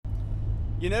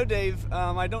You know, Dave,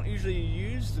 I don't usually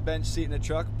use the bench seat in a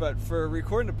truck, but for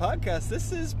recording a podcast,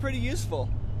 this is pretty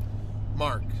useful.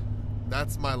 Mark,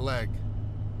 that's my leg.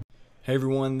 Hey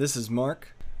everyone, this is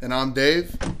Mark. And I'm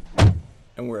Dave.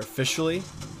 And we're officially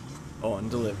on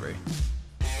delivery.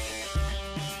 Hey,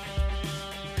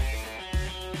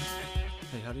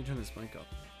 how do you turn this mic up?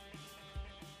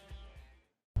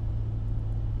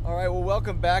 Alright, well,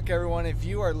 welcome back everyone. If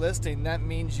you are listening, that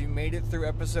means you made it through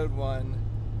episode 1.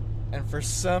 And for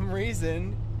some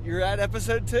reason, you're at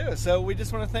episode 2. So we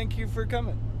just want to thank you for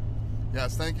coming.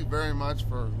 Yes, thank you very much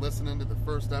for listening to the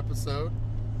first episode.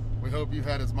 We hope you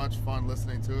had as much fun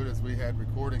listening to it as we had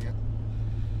recording it.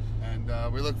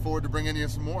 And we look forward to bringing you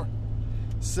some more.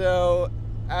 So,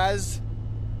 as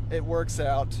it works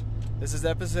out, this is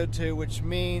episode 2, which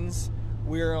means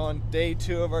we're on day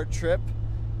 2 of our trip.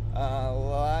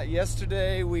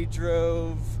 Yesterday we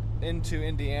drove into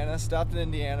Indiana, stopped in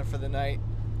Indiana for the night.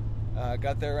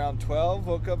 Got there around 12,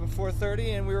 woke up at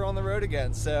 4:30, and we were on the road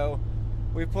again. So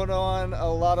we put on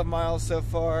a lot of miles so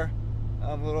far,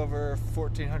 a little over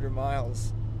 1,400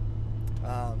 miles.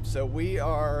 So we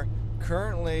are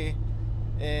currently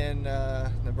in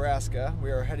Nebraska. We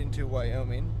are heading to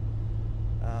Wyoming,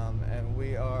 and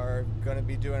we are going to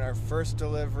be doing our first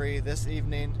delivery this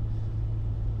evening.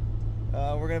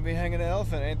 We're going to be hanging an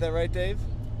elephant, ain't that right, Dave?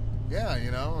 Yeah,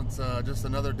 you know, it's just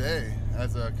another day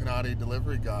as a Canadi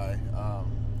delivery guy.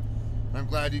 I'm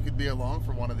glad you could be along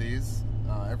for one of these.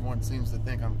 Everyone seems to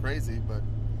think I'm crazy, but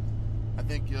I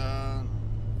think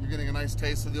you're getting a nice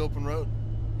taste of the open road.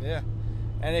 Yeah.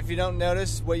 And if you don't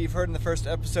notice, what you've heard in the first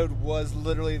episode was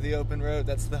literally the open road.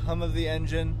 That's the hum of the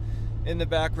engine in the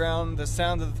background, the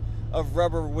sound of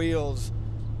rubber wheels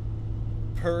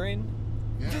purring.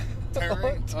 Yeah,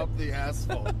 tearing up the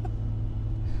asphalt.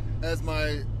 As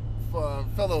my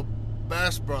fellow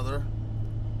Bash brother,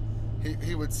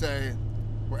 he would say,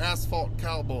 we're asphalt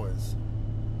cowboys.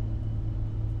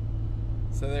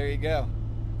 So there you go,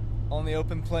 on the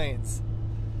open plains.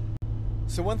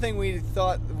 So one thing we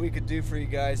thought we could do for you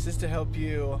guys, just to help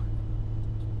you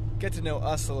get to know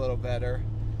us a little better,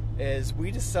 is we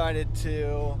decided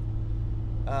to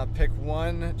pick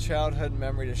one childhood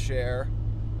memory to share,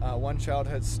 one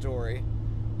childhood story,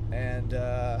 and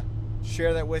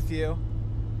share that with you.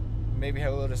 Maybe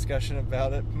have a little discussion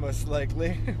about it, most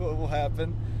likely, what will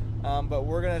happen. But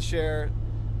we're going to share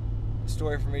a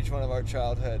story from each one of our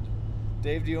childhood.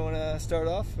 Dave, do you want to start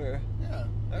off? Or? Yeah,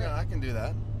 Okay. Yeah, I can do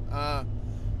that.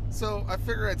 So I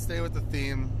figure I'd stay with the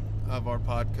theme of our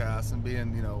podcast and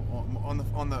being, you know, on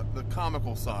the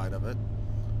comical side of it.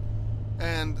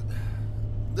 And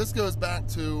this goes back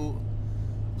to,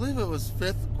 I believe it was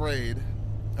 5th grade,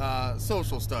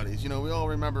 social studies. You know, we all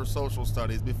remember social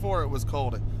studies. Before it was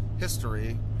called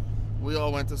history, we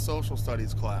all went to social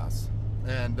studies class.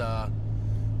 And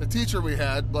the teacher we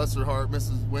had, bless her heart,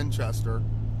 Mrs. Winchester,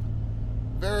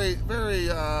 very, very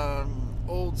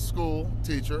old school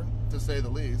teacher, to say the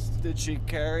least. Did she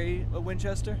carry a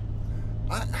Winchester?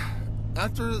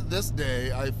 After this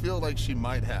day, I feel like she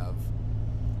might have.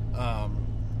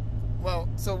 Well,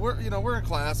 so we're in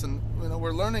class, and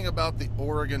we're learning about the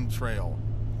Oregon Trail.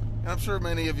 And I'm sure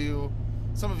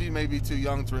some of you may be too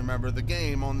young to remember the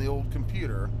game on the old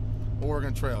computer,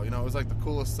 Oregon Trail. You know, it was like the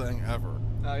coolest thing ever.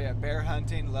 Oh yeah, bear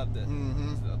hunting, loved it.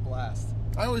 Mm-hmm. It was a blast.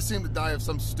 I always seemed to die of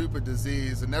some stupid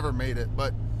disease and never made it,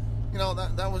 but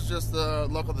that was just the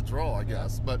luck of the draw, I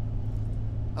guess. Yeah.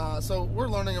 But so we're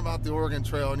learning about the Oregon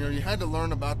Trail, and you had to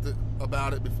learn about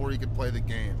it before you could play the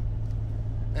game.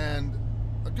 And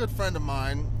a good friend of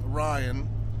mine, Ryan,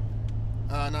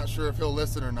 not sure if he'll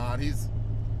listen or not. He's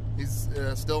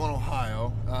still in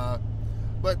Ohio,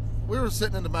 but we were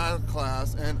sitting in the back of the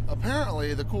class, and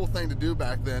apparently the cool thing to do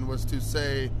back then was to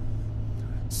say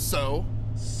so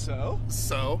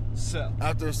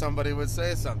after somebody would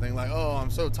say something like, oh,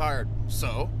 I'm so tired,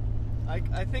 so.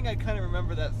 I think I kind of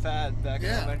remember that fad back in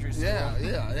elementary school.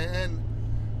 Yeah, and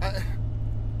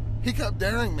he kept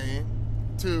daring me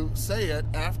to say it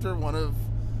after one of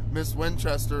Miss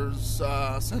Winchester's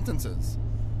sentences.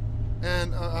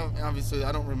 And obviously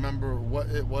I don't remember what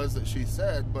it was that she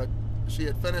said, but she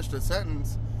had finished a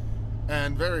sentence,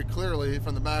 and very clearly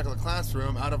from the back of the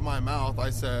classroom, out of my mouth, I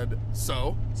said,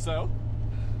 so?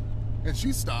 And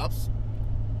she stops,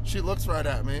 she looks right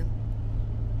at me,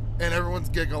 and everyone's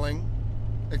giggling,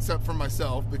 except for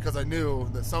myself, because I knew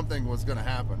that something was going to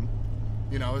happen.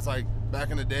 You know, it's like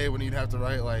back in the day when you'd have to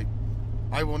write, like,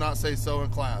 I will not say so in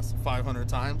class 500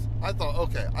 times. I thought,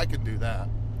 okay, I can do that.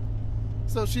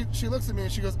 So she looks at me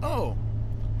and she goes, oh,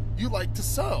 you like to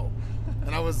sew?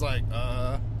 And I was like,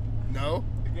 no.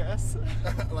 I guess.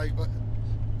 Like,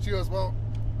 she goes, well,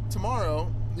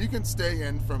 tomorrow you can stay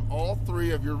in from all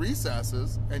 3 of your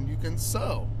recesses and you can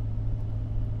sew.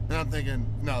 And I'm thinking,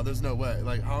 no, there's no way.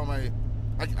 Like, how am I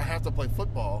have to play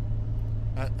football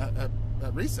at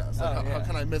recess. Like, how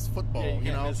can I miss football? Yeah,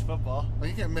 you can't miss football.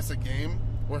 Like, you can't miss a game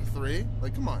or 3.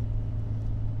 Like, come on.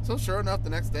 So sure enough, the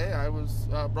next day I was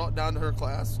brought down to her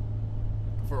class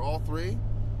for all 3,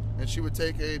 and she would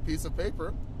take a piece of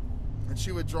paper and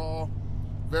she would draw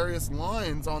various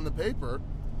lines on the paper,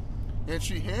 and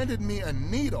she handed me a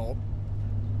needle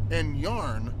and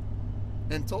yarn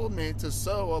and told me to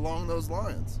sew along those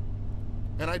lines.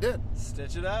 And I did.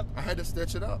 Stitch it up? I had to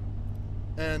stitch it up.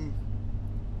 And,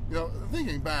 you know,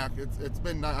 thinking back, it's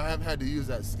been, I have had to use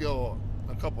that skill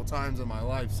a couple times in my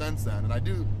life since then. And I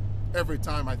do, every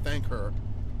time I thank her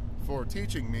for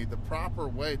teaching me the proper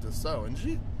way to sew.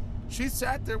 And she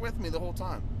sat there with me the whole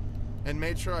time and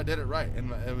made sure I did it right.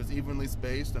 And it was evenly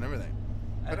spaced and everything.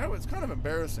 But it was kind of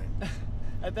embarrassing.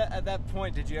 At that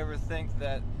point, did you ever think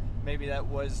that maybe that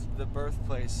was the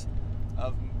birthplace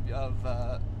of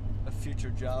a future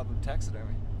job of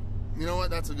taxidermy? You know what?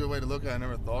 That's a good way to look at it. I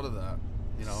never thought of that.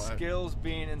 You know, skills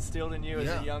being instilled in you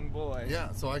as a young boy.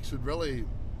 Yeah, so I should really,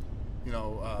 you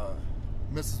know,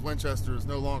 Mrs. Winchester is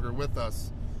no longer with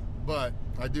us, but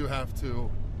I do have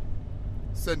to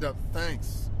send up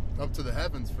thanks up to the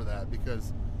heavens for that,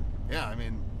 because, yeah, I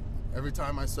mean, every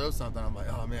time I sew something, I'm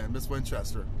like, oh man, Miss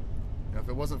Winchester. You know, if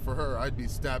it wasn't for her, I'd be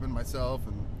stabbing myself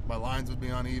and my lines would be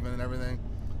uneven and everything.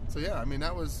 So yeah, I mean,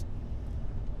 that's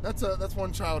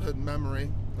one childhood memory.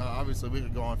 Obviously, we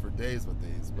could go on for days with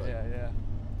these, but yeah.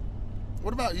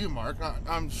 What about you, Mark?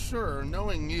 I'm sure,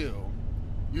 knowing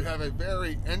you have a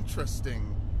very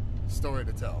interesting story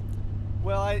to tell.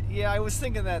 Well, I was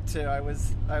thinking that too. I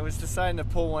was deciding to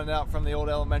pull one out from the old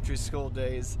elementary school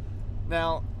days.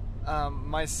 Now,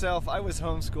 myself, I was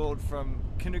homeschooled from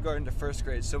kindergarten to first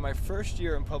grade, so my first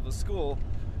year in public school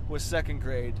was second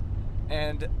grade,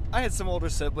 and I had some older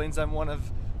siblings. I'm one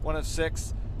of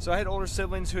 6, so I had older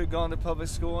siblings who had gone to public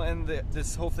school, and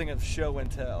this whole thing of show and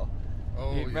tell.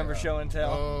 Oh, you remember show and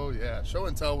tell? Oh yeah, show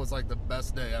and tell was like the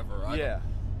best day ever.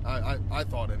 I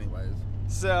thought anyways.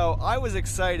 So I was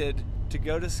excited to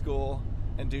go to school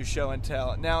and do show and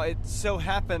tell. Now it so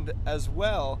happened as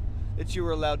well that you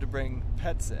were allowed to bring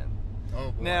pets in.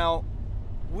 Oh boy. Now,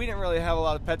 we didn't really have a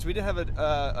lot of pets. We did have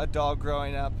a dog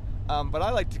growing up, but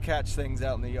I like to catch things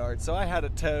out in the yard. So I had a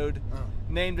toad,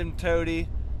 named him Toady,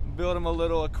 built him a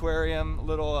little aquarium,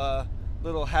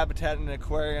 little habitat in an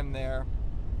aquarium there,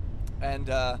 and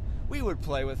we would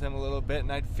play with him a little bit,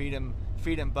 and I'd feed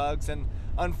him bugs. And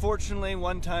unfortunately,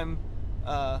 one time,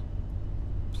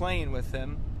 playing with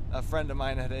him, a friend of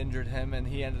mine had injured him, and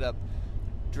he ended up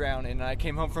drowning. And I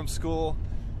came home from school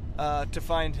to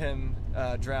find him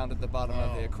drowned at the bottom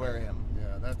of the aquarium.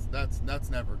 Man. Yeah, that's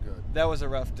never good. That was a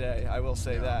rough day, I will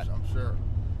say that. I'm sure.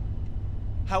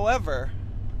 However,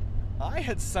 I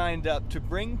had signed up to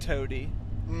bring Toady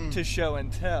to show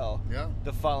and tell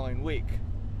the following week.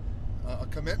 A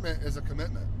commitment is a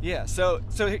commitment. Yeah, so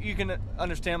you can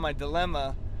understand my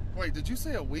dilemma. Wait, did you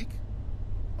say a week?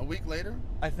 A week later?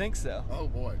 I think so. Oh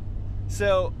boy.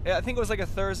 So I think it was like a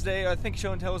Thursday. I think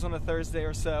show and tell was on a Thursday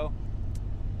or so.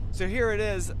 So here it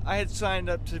is. I had signed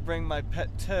up to bring my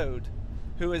pet toad,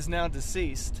 who is now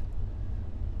deceased.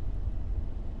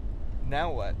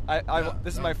 Now what?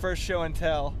 This is my first show and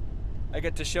tell. I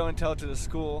get to show and tell to the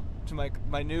school, to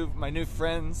my new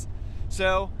friends.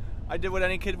 So I did what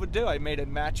any kid would do. I made a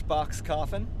matchbox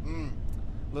coffin,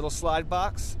 little slide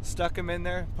box, stuck him in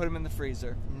there, put him in the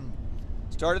freezer.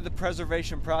 Started the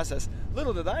preservation process.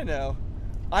 Little did I know,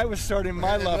 I was starting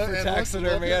my love for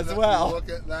taxidermy as well. Look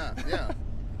at that, yeah.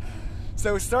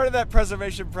 So we started that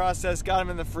preservation process, got him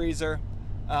in the freezer,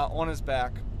 on his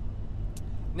back.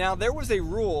 Now, there was a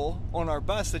rule on our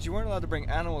bus that you weren't allowed to bring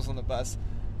animals on the bus.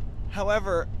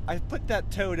 However, I put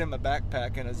that toad in my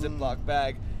backpack in a Ziploc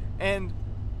bag, and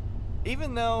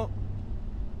even though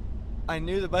I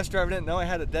knew the bus driver didn't know I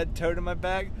had a dead toad in my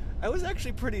bag, I was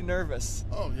actually pretty nervous.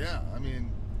 Oh yeah, I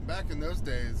mean, back in those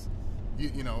days,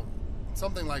 you know,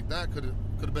 something like that could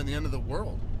have been the end of the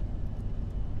world.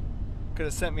 Could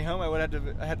have sent me home.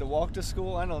 I had to walk to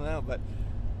school. I don't know, but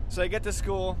so I get to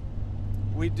school.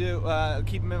 We do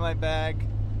keep him in my bag.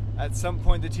 At some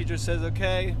point, the teacher says,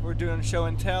 "Okay, we're doing show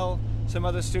and tell." Some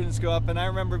other students go up, and I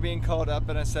remember being called up,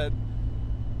 and I said,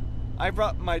 "I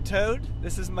brought my toad.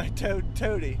 This is my toad,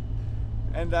 Toady."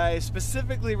 And I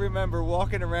specifically remember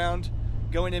walking around,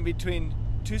 going in between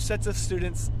 2 sets of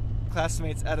students,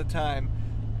 classmates at a time,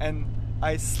 and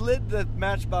I slid the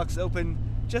matchbox open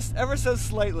just ever so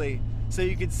slightly so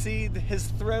you could see his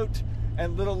throat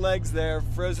and little legs there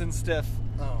frozen stiff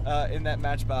in that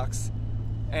matchbox.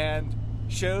 And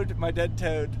showed my dead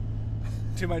toad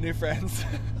to my new friends.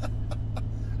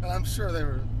 And I'm sure they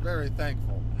were very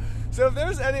thankful. So if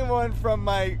there's anyone from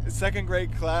my second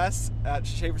grade class at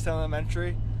Shaverstown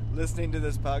Elementary listening to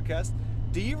this podcast,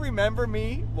 do you remember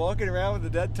me walking around with a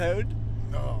dead toad?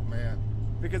 Oh, man.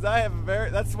 Because I have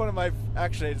that's one of my,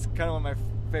 actually it's kind of one of my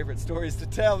favorite stories to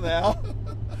tell now.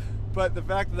 But the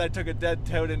fact that I took a dead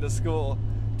toad into school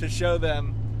to show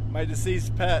them my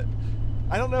deceased pet,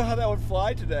 I don't know how that would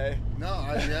fly today. No,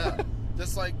 yeah.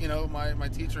 Just like, my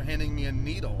teacher handing me a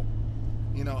needle.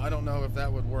 I don't know if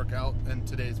that would work out in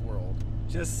today's world.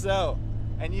 Just so.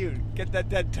 And you, get that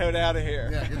dead toad out of here.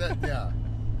 Yeah, get that, yeah.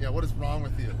 Yeah, what is wrong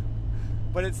with you?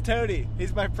 But it's Toady.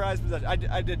 He's my prized possession.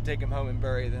 I did take him home and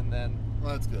bury him then.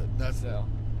 Well, that's good.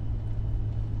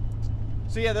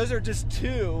 So yeah, those are just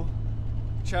 2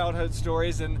 childhood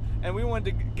stories, and we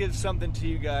wanted to give something to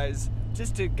you guys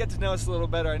just to get to know us a little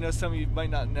better. I know some of you might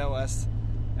not know us,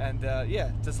 and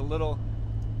yeah, just a little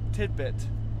tidbit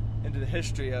into the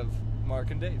history of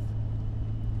Mark and Dave.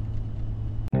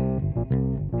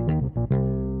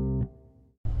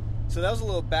 So that was a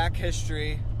little back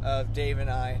history of Dave and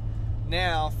I.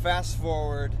 Now, fast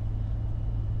forward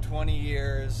 20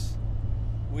 years,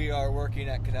 we are working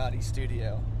at Canati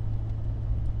Studio.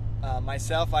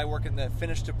 Myself, I work in the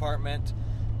finish department,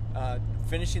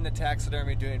 finishing the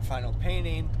taxidermy, doing final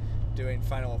painting, doing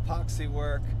final epoxy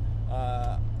work.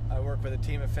 I work with a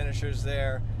team of finishers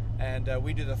there, and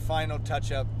we do the final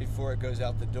touch-up before it goes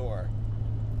out the door.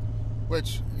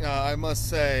 Which, I must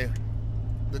say,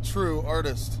 the true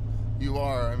artist you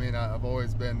are. I mean, I've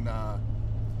always been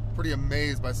pretty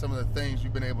amazed by some of the things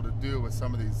you've been able to do with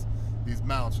some of these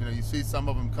mounts. You see some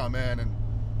of them come in, and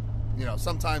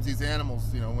sometimes these animals,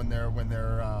 when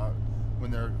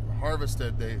they're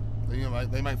harvested,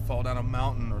 they might fall down a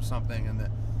mountain or something, and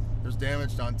there's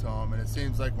damage done to them. And it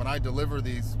seems like when I deliver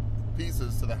these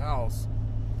pieces to the house,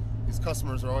 these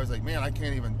customers are always like, "Man, I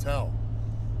can't even tell."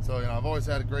 So I've always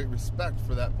had a great respect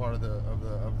for that part of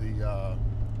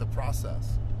the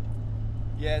process.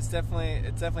 Yeah, it's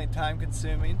definitely time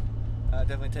consuming.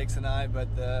 Definitely takes an eye,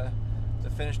 but the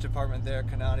finish department there,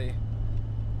 Canati,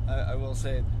 I will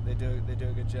say they do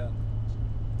a good job.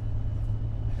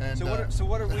 And, so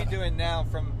what are we doing now?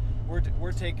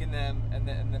 We're taking them, and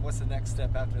then what's the next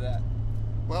step after that?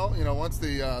 Well, once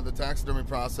the taxidermy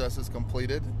process is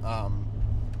completed,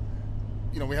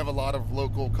 we have a lot of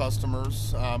local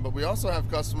customers, but we also have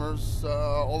customers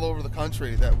all over the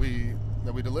country that we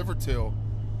deliver to.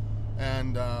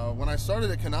 And when I started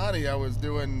at Canati, I was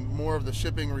doing more of the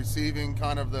shipping, receiving,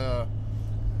 kind of the,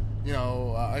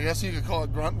 I guess you could call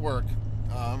it grunt work.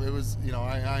 It was,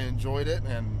 I enjoyed it,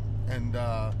 and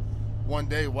one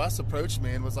day Wes approached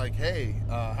me and was like, "Hey,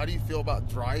 how do you feel about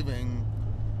driving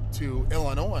to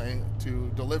Illinois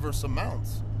to deliver some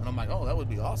mounts?" And I'm like, "Oh, that would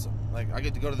be awesome! Like, I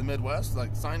get to go to the Midwest.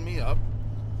 Like, sign me up."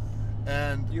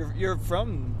 And you're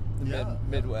from the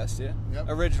Midwest, yeah? Yep.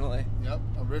 Originally. Yep.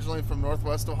 Originally from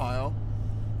Northwest Ohio.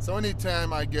 So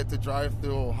anytime I get to drive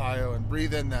through Ohio and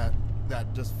breathe in that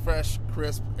just fresh,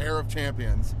 crisp air of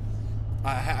champions,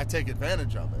 I take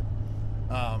advantage of it.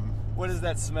 What does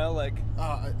that smell like?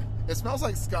 It smells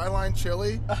like Skyline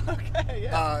chili. Okay,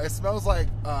 yeah. It smells like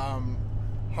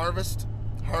harvest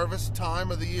time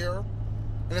of the year,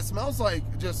 and it smells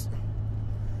like just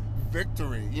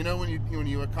victory. When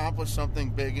you accomplish something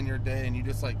big in your day, and you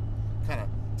just like kind of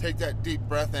take that deep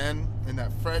breath in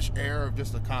that fresh air of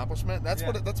just accomplishment. That's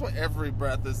what every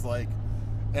breath is like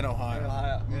in Ohio.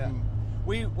 Mm-hmm. Yeah.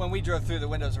 When we drove through, the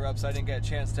windows were up, so I didn't get a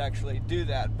chance to actually do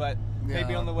that. But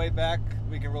maybe on the way back,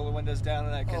 we can roll the windows down,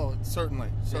 and I can. Oh, certainly,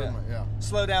 yeah.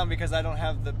 Slow down because I don't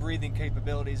have the breathing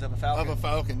capabilities of a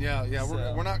Falcon. Yeah.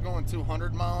 So, we're not going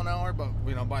 200 mile an hour, but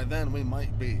by then we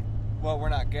might be. Well, we're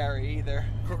not Gary either.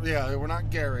 Yeah, we're not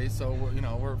Gary, so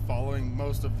we're following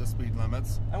most of the speed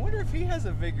limits. I wonder if he has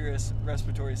a vigorous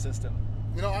respiratory system.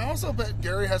 I also bet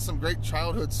Gary has some great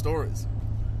childhood stories.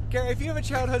 Gary, if you have a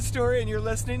childhood story and you're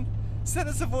listening, send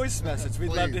us a voice message.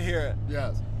 We'd love to hear it.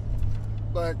 Yes.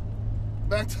 But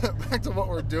back to what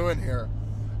we're doing here.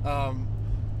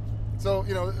 So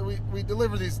we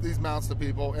deliver these mounts to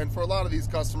people, and for a lot of these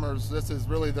customers, this is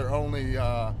really their only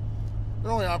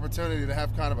opportunity to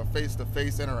have kind of a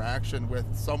face-to-face interaction with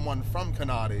someone from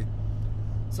Canati.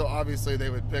 So obviously they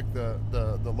would pick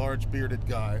the large bearded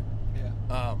guy.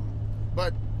 Yeah.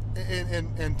 But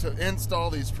and to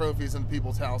install these trophies in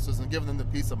people's houses and give them the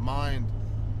peace of mind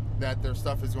that their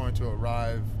stuff is going to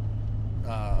arrive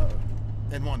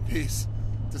in one piece,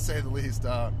 to say the least.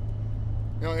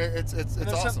 It's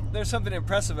awesome. There's something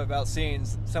impressive about seeing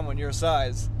someone your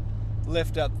size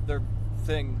lift up their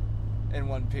thing in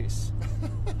one piece.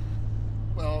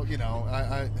 Well, you know,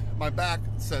 my back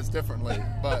says differently,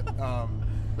 but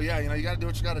yeah, you know, you got to do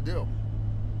what you got to do.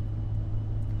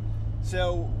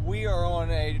 So we are on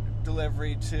a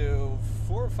delivery to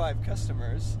 4 or 5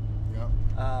 customers.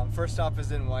 Yeah. First stop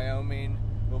is in Wyoming.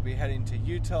 We'll be heading to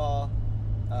Utah,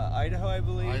 Idaho, I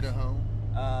believe. Idaho.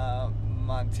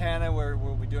 Montana, where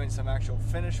we'll be doing some actual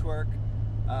finish work.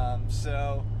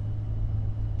 So,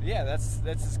 yeah, that's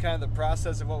just kind of the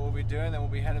process of what we'll be doing. Then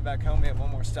we'll be heading back home. We have one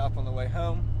more stop on the way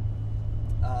home.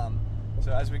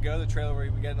 So as we go, the trailer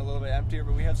will be getting a little bit emptier,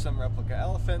 but we have some replica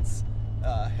elephants,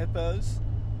 hippos.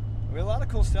 We have a lot of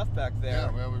cool stuff back there.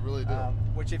 Yeah, we really do.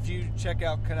 Which if you check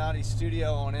out Kanati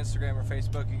Studio on Instagram or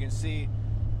Facebook, you can see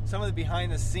some of the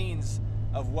behind the scenes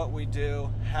of what we do,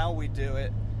 how we do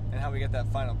it, and how we get that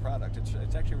final product.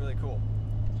 It's actually really cool.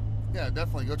 Yeah,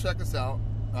 definitely. Go check us out.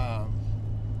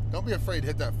 Don't be afraid to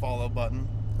hit that follow button.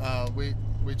 We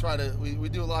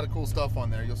do a lot of cool stuff on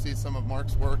there. You'll see some of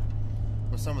Mark's work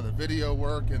with some of the video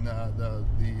work and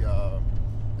the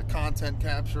content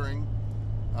capturing.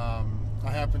 I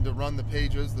happen to run the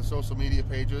pages, the social media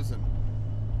pages,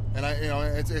 and I, you know,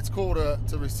 it's cool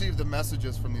to receive the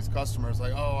messages from these customers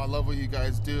like, oh, I love what you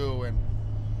guys do, and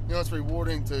you know, it's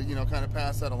rewarding to, you know, kind of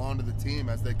pass that along to the team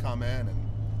as they come in, and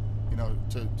you know,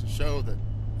 to show that,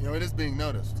 you know, it is being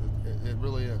noticed. It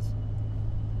really is.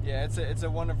 Yeah, it's a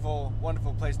wonderful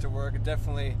place to work. It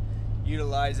definitely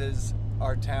utilizes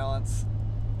our talents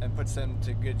and puts them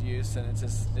to good use, and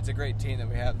it's a great team that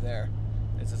we have there.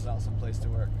 It's just an awesome place to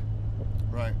work.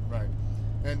 Right.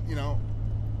 And you know,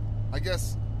 I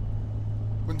guess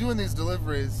when doing these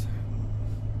deliveries,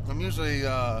 I'm usually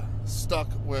stuck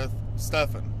with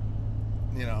Stefan.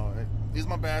 You know, he's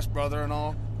my bash brother and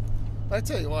all. But I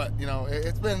tell you what, you know,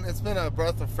 it's been a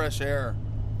breath of fresh air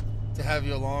to have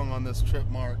you along on this trip,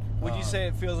 Mark. Would you say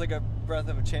it feels like a breath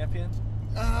of a champion?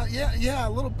 Yeah,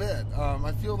 a little bit.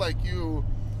 I feel like you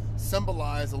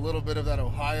symbolize a little bit of that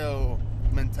Ohio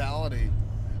mentality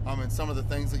in some of the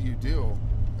things that you do.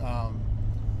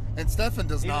 And Stefan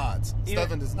does not.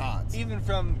 Stefan does not. Even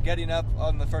from getting up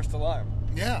on the first alarm.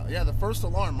 Yeah, the first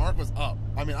alarm, Mark was up.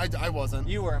 I mean, I wasn't.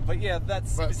 You weren't, but yeah,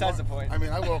 that's besides the point. I mean,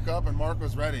 I woke up and Mark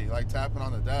was ready, like tapping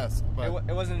on the desk. But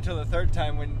it wasn't until the third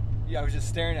time when I was just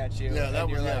staring at you. Yeah, that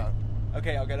was, like,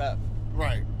 okay, I'll get up.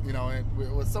 Right. You know,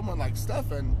 and with someone like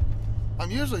Stefan,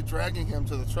 I'm usually dragging him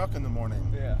to the truck in the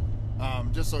morning. Yeah.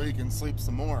 Just so he can sleep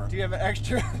some more. Do you have an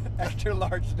extra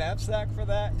large knapsack for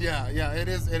that? Yeah, it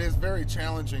is very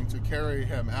challenging to carry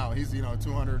him out. He's, you know,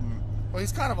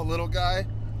 he's kind of a little guy.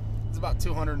 He's about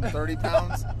 230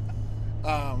 pounds.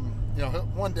 You know,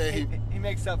 one day he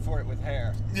makes up for it with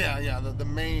hair. Yeah, the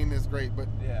mane is great, but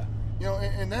yeah. You know,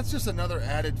 and that's just another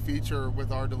added feature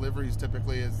with our deliveries.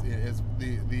 Typically, is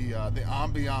the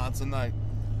ambiance, and like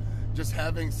just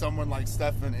having someone like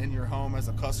Stefan in your home as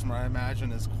a customer. I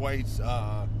imagine is quite.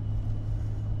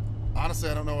 Honestly,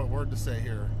 I don't know what word to say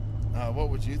here. What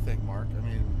would you think, Mark? I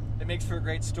mean, it makes for a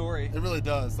great story. It really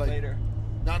does. Like, later,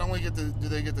 not only do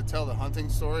they get to tell the hunting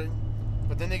story,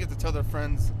 but then they get to tell their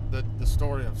friends the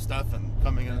story of Stefan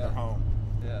coming into their home.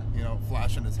 Yeah. You know,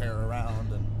 flashing his hair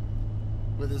around and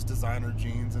with his designer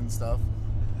jeans and stuff.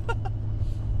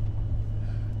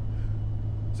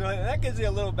 So that gives you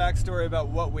a little backstory about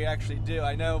what we actually do.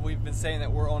 I know we've been saying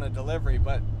that we're on a delivery,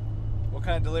 but what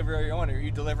kind of delivery are you on? Are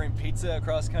you delivering pizza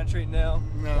across country? No.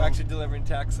 We're actually delivering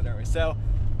taxidermy. So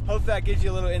hope that gives you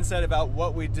a little insight about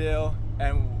what we do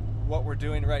and what we're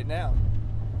doing right now.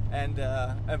 And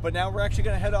but now we're actually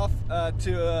going to head off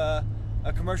to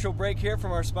a commercial break here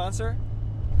from our sponsor.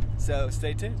 So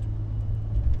stay tuned.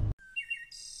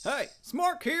 Hey, it's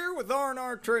Mark here with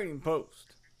R&R Trading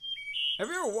Post. Have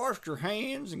you ever washed your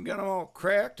hands and got them all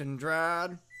cracked and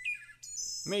dried?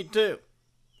 Me too.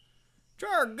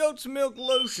 Try our goat's milk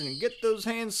lotion and get those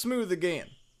hands smooth again.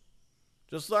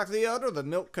 Just like the udder the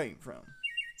milk came from.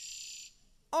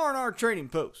 R&R Trading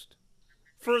Post.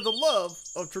 For the love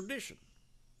of tradition.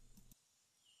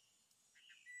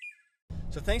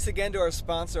 So thanks again to our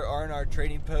sponsor, R&R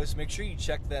Trading Post. Make sure you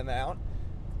check them out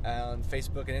on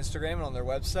Facebook and Instagram and on their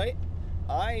website.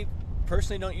 I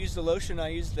personally don't use the lotion. I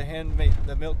use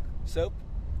the milk soap,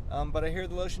 but I hear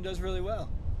the lotion does really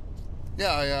well.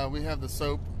 Yeah, we have the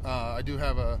soap. I do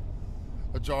have a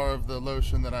jar of the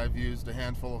lotion that I've used a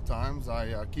handful of times.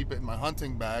 I keep it in my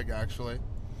hunting bag, actually.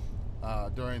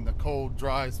 During the cold,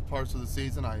 dry parts of the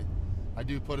season, I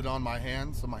do put it on my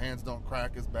hands so my hands don't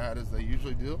crack as bad as they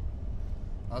usually do.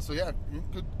 So yeah,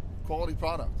 good quality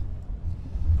product.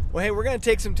 Well, hey, we're going to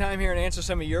take some time here and answer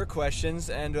some of your questions,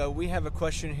 and we have a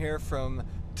question here from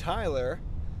Tyler.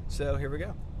 So here we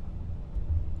go.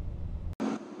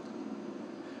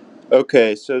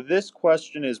 Okay, so this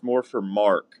question is more for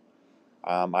Mark.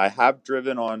 I have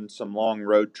driven on some long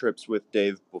road trips with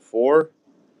Dave before.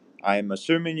 I'm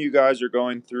assuming you guys are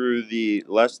going through the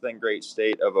less than great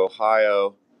state of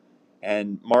Ohio.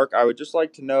 And Mark, I would just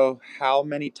like to know how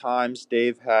many times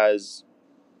Dave has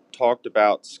talked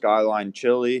about Skyline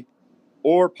Chili,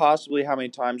 or possibly how many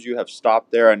times you have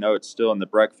stopped there. I know it's still in the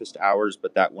breakfast hours,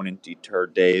 but that wouldn't deter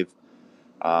Dave.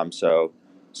 So,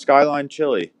 Skyline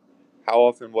Chili, how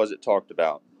often was it talked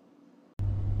about?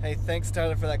 Hey, thanks,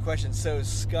 Tyler, for that question. So,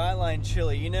 Skyline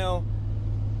Chili,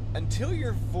 until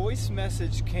your voice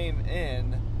message came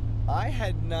in, I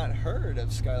had not heard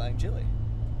of Skyline Chili.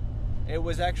 It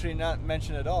was actually not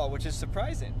mentioned at all, which is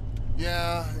surprising.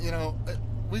 Yeah,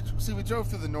 we drove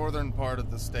through the northern part of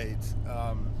the state,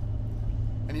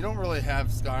 and you don't really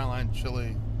have Skyline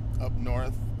Chili up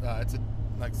north. It's a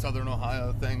southern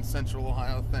Ohio thing, central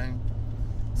Ohio thing.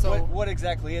 So what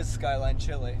exactly is Skyline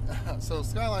Chili? So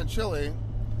Skyline Chili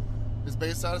is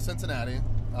based out of Cincinnati.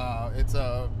 It's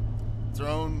their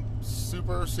own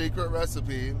super secret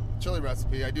chili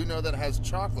recipe. I do know that it has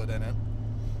chocolate in it,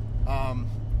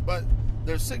 but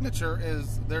their signature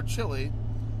is their chili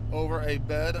over a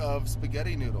bed of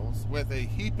spaghetti noodles with a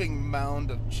heaping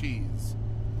mound of cheese.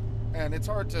 And it's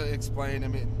hard to explain. I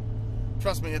mean,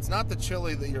 trust me, it's not the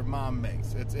chili that your mom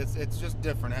makes. It's just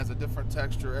different. It has a different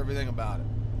texture, everything about it.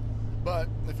 But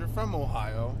if you're from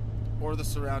Ohio or the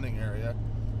surrounding area,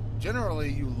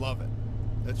 generally you love it.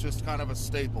 It's just kind of a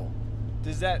staple.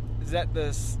 Does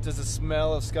the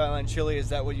smell of Skyline Chili, is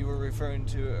that what you were referring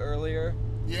to earlier?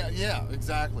 Yeah,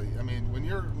 exactly. I mean, when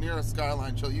you're near a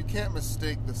Skyline Chili, you can't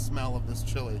mistake the smell of this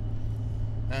chili.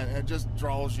 And it just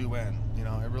draws you in,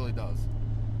 it really does.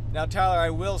 Now, Tyler,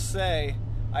 I will say,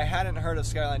 I hadn't heard of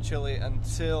Skyline Chili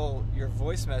until your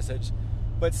voice message.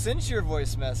 But since your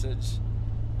voice message,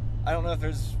 I don't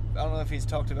know if he's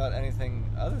talked about anything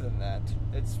other than that.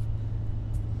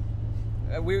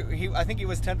 I think he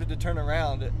was tempted to turn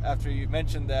around after you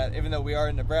mentioned that, even though we are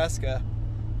in Nebraska,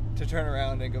 to turn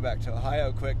around and go back to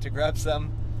Ohio quick to grab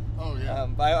some. Oh yeah.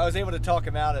 But I was able to talk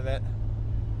him out of it.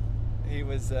 He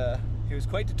was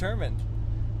quite determined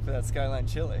for that Skyline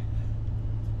Chili.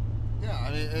 Yeah,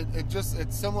 I mean,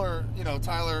 it's similar,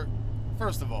 Tyler.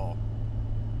 First of all,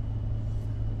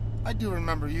 I do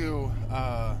remember you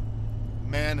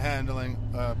manhandling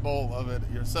a bowl of it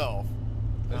yourself.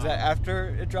 Was that after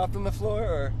it dropped on the floor,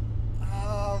 or?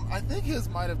 I think his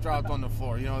might have dropped on the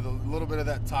floor. The little bit of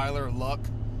that Tyler luck.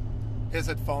 His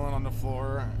had fallen on the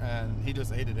floor, and he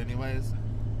just ate it anyways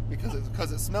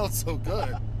because it smelled so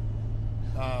good.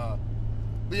 But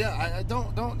yeah, I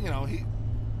don't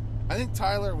I think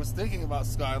Tyler was thinking about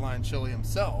Skyline Chili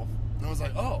himself, and I was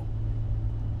like, oh.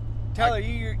 Tyler,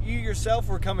 you yourself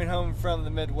were coming home from the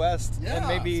Midwest, yeah, and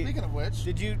maybe. Speaking of which,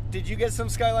 did you get some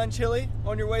Skyline Chili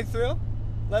on your way through?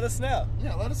 Let us know.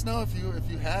 Yeah, let us know if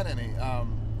you had any.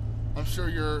 I'm sure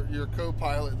your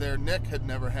co-pilot there, Nick, had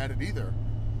never had it either.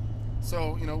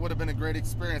 So it would have been a great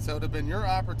experience. That would have been your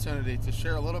opportunity to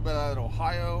share a little bit of that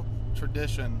Ohio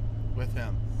tradition with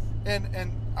him.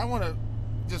 And I want to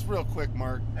just real quick,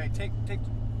 Mark. Hey, take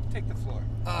the floor.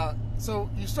 So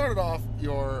you started off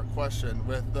your question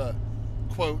with the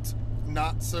quote,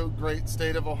 "not so great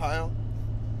state of Ohio."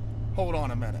 Hold on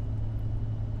a minute.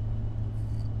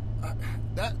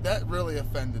 That really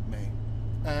offended me,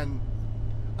 and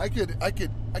I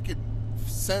could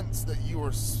sense that you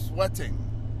were sweating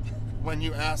when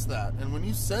you asked that, and when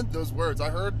you said those words,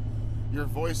 I heard your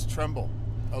voice tremble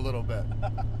a little bit.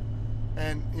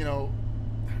 And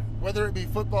whether it be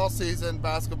football season,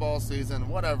 basketball season,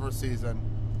 whatever season,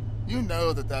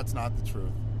 that's not the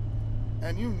truth.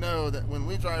 And that when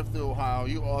we drive through Ohio,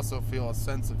 you also feel a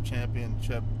sense of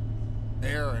championship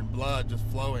air and blood just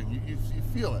flowing. You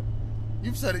feel it.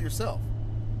 You've said it yourself.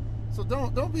 So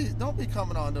don't be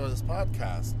coming onto this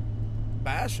podcast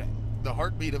bashing the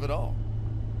heartbeat of it all.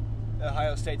 The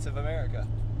Ohio States of America.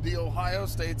 The Ohio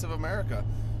States of America,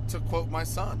 to quote my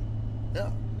son.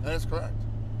 Yeah, that is correct.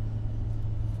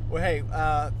 Well, hey,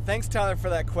 thanks, Tyler, for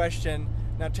that question.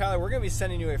 Now, Tyler, we're going to be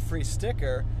sending you a free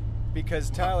sticker because,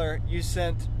 Tyler, you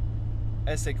sent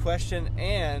us a question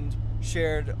and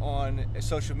shared on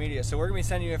social media. So we're going to be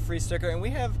sending you a free sticker, and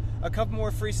we have a couple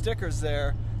more free stickers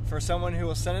there for someone who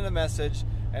will send in a message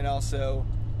and also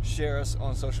share us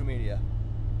on social media.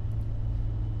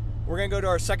 We're going to go to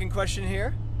our second question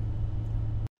here.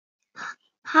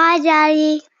 Hi,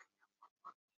 Daddy.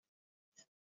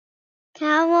 Can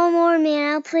I have one more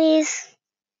meal, please?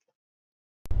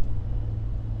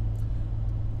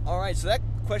 All right, so that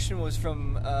question was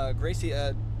from Gracie.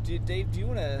 Dave, do you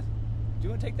want to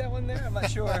take that one there? I'm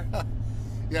not sure.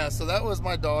 Yeah, so that was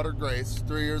my daughter, Grace,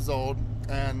 3 years old,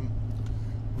 and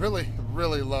really,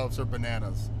 really loves her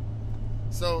bananas.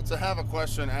 So to have a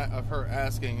question of her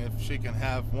asking if she can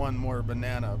have one more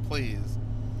banana, please,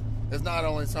 is not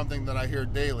only something that I hear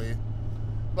daily,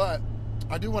 but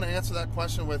I do want to answer that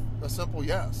question with a simple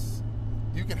yes.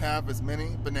 You can have as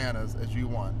many bananas as you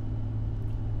want.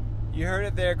 You heard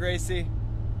it there, Gracie.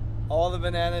 All the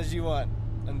bananas you want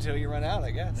until you run out,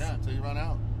 I guess. Yeah, until you run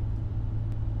out.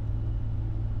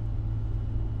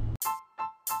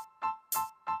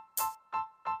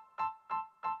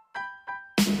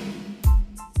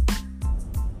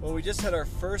 Well, we just had our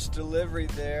first delivery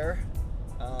there,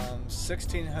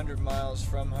 1,600 miles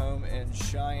from home in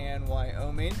Cheyenne,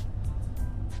 Wyoming.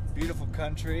 Beautiful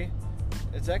country.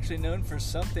 It's actually known for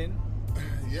something.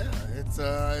 Yeah,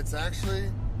 it's actually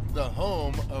the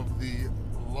home of the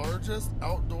largest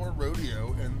outdoor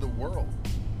rodeo in the world.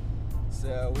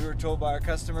 So we were told by our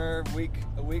customer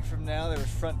a week from now there was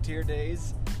Frontier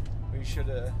Days. We should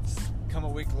have come a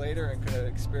week later and could have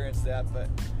experienced that, but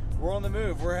we're on the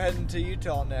move. We're heading to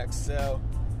Utah next. So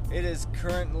it is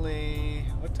currently,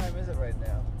 what time is it right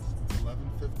now? It's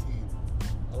 11:15.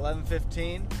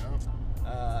 11:15.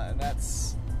 Yeah. And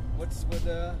that's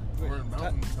We're in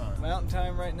mountain time. Mountain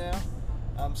time right now.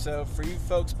 So for you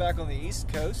folks back on the East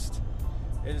Coast,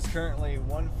 it is currently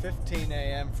 1:15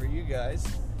 a.m. for you guys.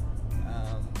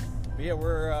 But yeah,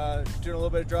 we're doing a little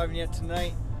bit of driving yet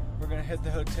tonight. We're gonna hit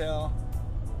the hotel,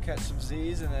 catch some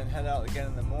Z's, and then head out again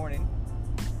in the morning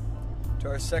to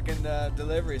our second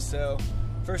delivery. So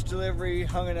first delivery,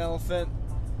 hung an elephant.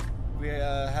 We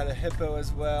had a hippo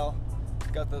as well.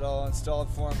 Got that all installed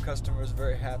for him. Customer was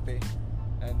very happy.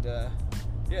 And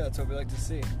yeah, that's what we like to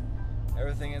see.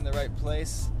 Everything in the right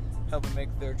place, helping make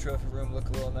their trophy room look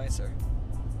a little nicer.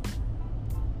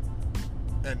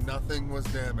 And nothing was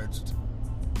damaged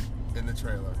in the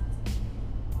trailer.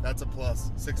 That's a plus.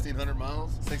 1,600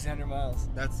 miles? 1,600 miles.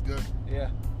 That's good. Yeah.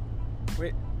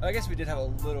 I guess we did have a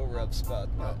little rub spot.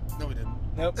 But No, we didn't.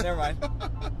 nope, never mind.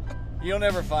 You'll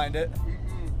never find it.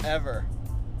 Mm-mm. Ever.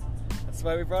 That's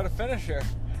why we brought a finisher.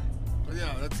 But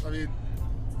yeah,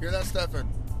 hear that, Stefan?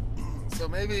 So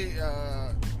maybe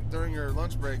during your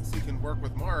lunch breaks, you can work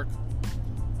with Mark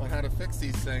on how to fix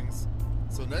these things.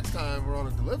 So next time we're on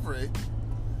a delivery,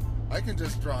 I can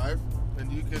just drive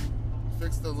and you can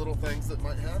fix the little things that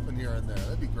might happen here and there.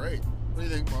 That'd be great. What do you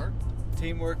think, Mark?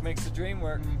 Teamwork makes the dream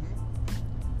work.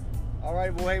 Mm-hmm. All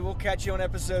right, well, hey, we'll catch you on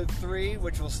episode 3,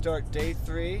 which will start day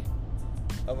 3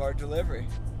 of our delivery.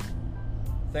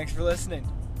 Thanks for listening.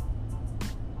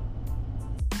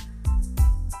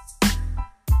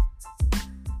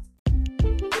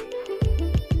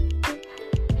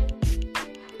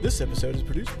 This episode is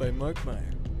produced by Mark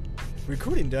Meyer.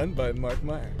 Recording done by Mark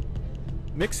Meyer.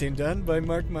 Mixing done by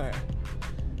Mark Meyer.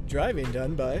 Driving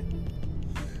done by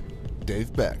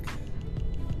Dave Beck.